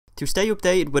To stay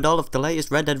updated with all of the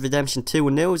latest Red Dead Redemption 2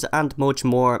 news and much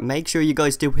more, make sure you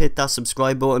guys do hit that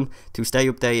subscribe button to stay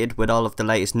updated with all of the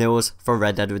latest news for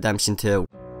Red Dead Redemption 2.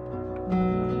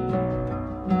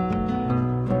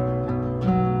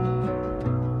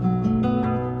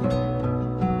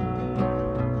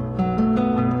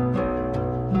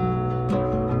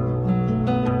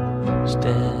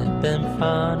 Step in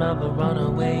front of a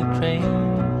runaway train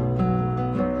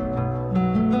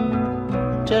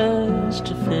just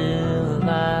to feel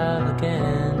alive again.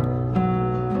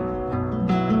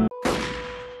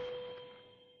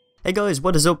 Hey guys,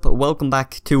 what is up? Welcome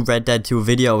back to Red Dead 2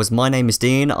 videos. My name is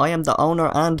Dean. I am the owner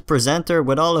and presenter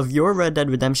with all of your Red Dead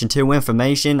Redemption 2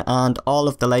 information and all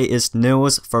of the latest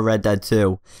news for Red Dead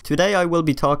 2. Today I will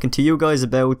be talking to you guys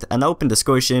about an open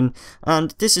discussion,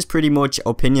 and this is pretty much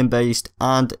opinion based,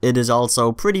 and it is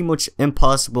also pretty much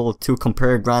impossible to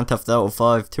compare Grand Theft Auto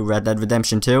 5 to Red Dead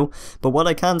Redemption 2. But what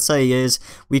I can say is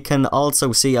we can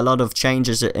also see a lot of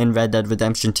changes in Red Dead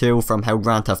Redemption 2 from how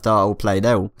Grand Theft Auto played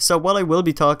out. So what I will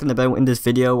be talking about in this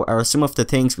video are some of the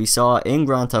things we saw in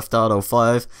Grand Theft Auto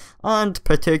 5 and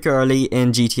particularly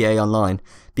in GTA Online.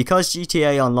 Because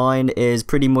GTA Online is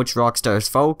pretty much Rockstar's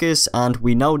focus, and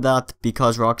we know that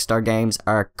because Rockstar Games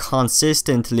are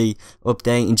consistently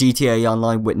updating GTA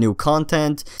Online with new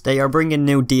content. They are bringing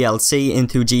new DLC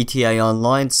into GTA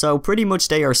Online, so pretty much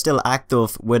they are still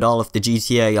active with all of the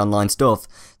GTA Online stuff.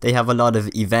 They have a lot of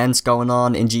events going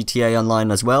on in GTA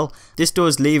Online as well. This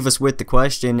does leave us with the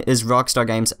question, is Rockstar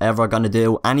Games ever going to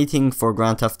do anything for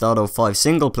Grand Theft Auto 5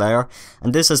 single player?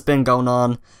 And this has been going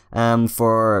on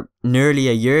for nearly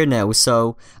a year now,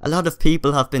 so a lot of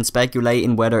people have been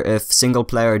speculating whether if single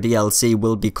player DLC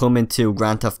will be coming to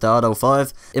Grand Theft Auto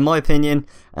 5. In my opinion,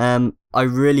 I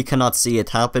really cannot see it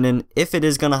happening. If it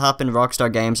is going to happen,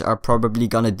 Rockstar Games are probably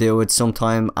going to do it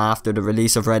sometime after the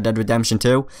release of Red Dead Redemption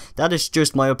 2. That is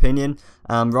just my opinion.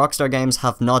 Rockstar Games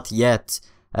have not yet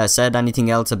said anything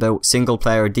else about single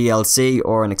player DLC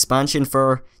or an expansion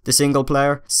for the single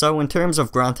player. So in terms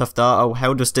of Grand Theft Auto,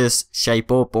 how does this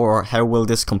shape up, or how will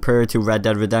this compare to Red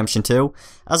Dead Redemption 2?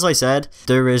 As I said,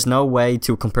 there is no way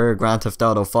to compare Grand Theft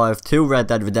Auto 5 to Red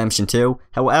Dead Redemption 2.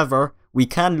 However, we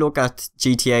can look at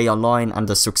GTA Online and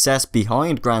the success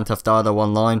behind Grand Theft Auto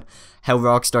Online, how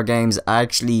Rockstar Games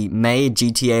actually made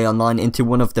GTA Online into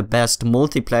one of the best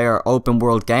multiplayer open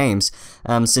world games,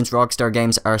 since Rockstar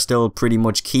Games are still pretty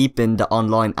much keeping the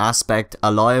online aspect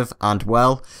alive and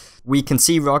well. We can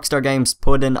see Rockstar Games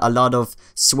put in a lot of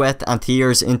sweat and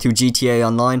tears into GTA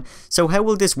Online. So how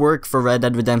will this work for Red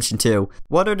Dead Redemption 2?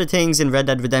 What are the things in Red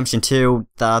Dead Redemption 2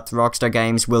 that Rockstar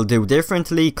Games will do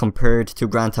differently compared to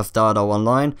Grand Theft Auto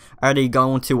Online? Are they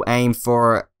going to aim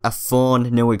for a fun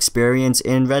new experience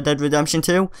in Red Dead Redemption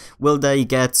 2? Will they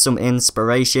get some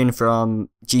inspiration from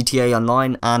GTA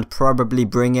Online and probably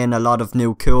bring in a lot of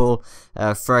new cool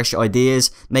fresh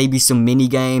ideas? Maybe some mini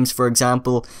games, for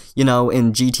example. You know,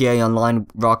 in GTA Online,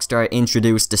 Rockstar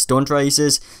introduced the stunt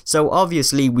races, so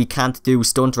obviously we can't do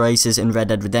stunt races in Red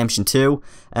Dead Redemption 2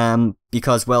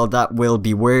 because, well, that will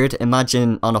be weird.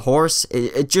 Imagine on a horse,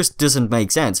 it just doesn't make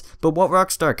sense. But what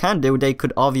Rockstar can do, they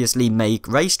could obviously make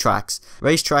racetracks.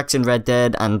 Racetracks in Red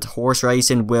Dead and horse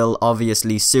racing will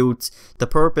obviously suit the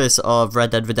purpose of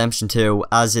Red Dead Redemption 2,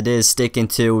 as it is sticking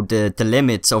to the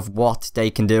limits of what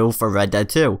they can do for Red Dead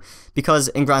 2. Because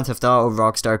in Grand Theft Auto,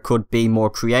 Rockstar could be more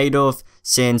creative,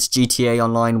 since GTA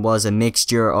Online was a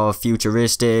mixture of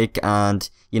futuristic and,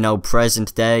 you know,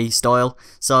 present day style.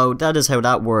 So that is how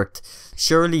that worked.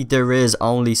 Surely there is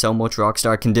only so much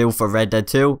Rockstar can do for Red Dead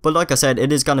 2, but like I said,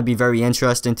 it is going to be very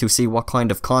interesting to see what kind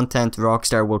of content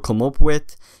Rockstar will come up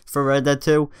with for Red Dead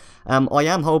 2. I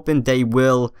am hoping they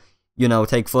will, you know,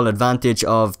 take full advantage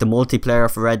of the multiplayer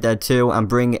for Red Dead 2 and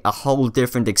bring a whole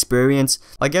different experience.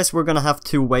 I guess we're gonna have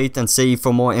to wait and see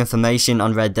for more information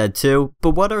on Red Dead 2,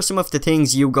 but what are some of the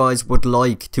things you guys would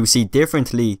like to see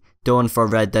differently done for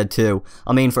Red Dead 2?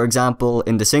 I mean, for example,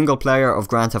 in the single player of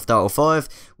Grand Theft Auto 5,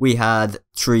 we had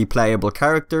 3 playable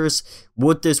characters.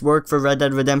 Would this work for Red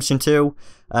Dead Redemption 2?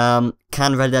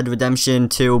 Can Red Dead Redemption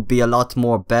 2 be a lot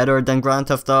more better than Grand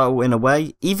Theft Auto in a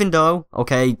way? Even though,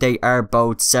 okay, they are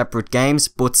both separate games,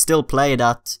 but still played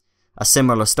at a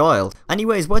similar style.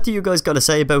 Anyways, what do you guys got to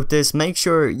say about this? Make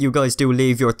sure you guys do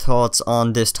leave your thoughts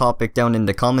on this topic down in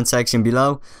the comment section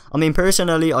below. I mean,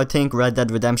 personally, I think Red Dead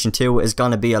Redemption 2 is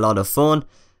gonna be a lot of fun,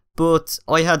 but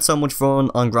I had so much fun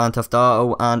on Grand Theft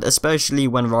Auto, and especially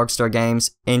when Rockstar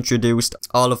Games introduced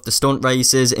all of the stunt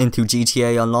races into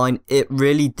GTA Online, it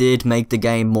really did make the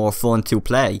game more fun to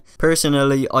play.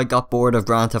 Personally, I got bored of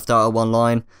Grand Theft Auto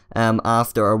Online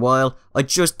after a while. I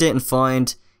just didn't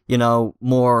find, you know,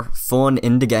 more fun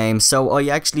in the game, so I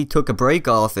actually took a break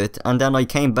off it, and then I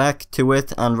came back to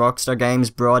it, and Rockstar Games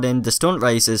brought in the stunt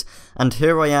races, and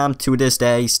here I am to this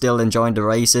day still enjoying the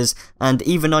races. And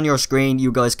even on your screen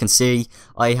you guys can see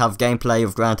I have gameplay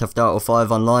of Grand Theft Auto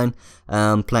 5 online,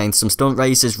 playing some stunt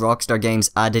races Rockstar Games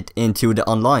added into the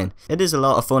online. It is a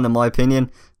lot of fun in my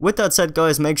opinion. With that said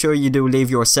guys, make sure you do leave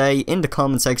your say in the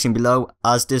comment section below,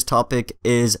 as this topic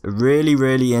is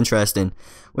really interesting.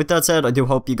 With that said, I do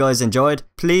hope you guys enjoyed.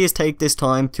 Please take this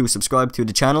time to subscribe to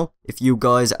the channel if you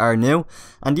guys are new.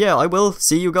 And yeah, I will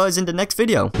see you guys in the next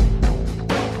video.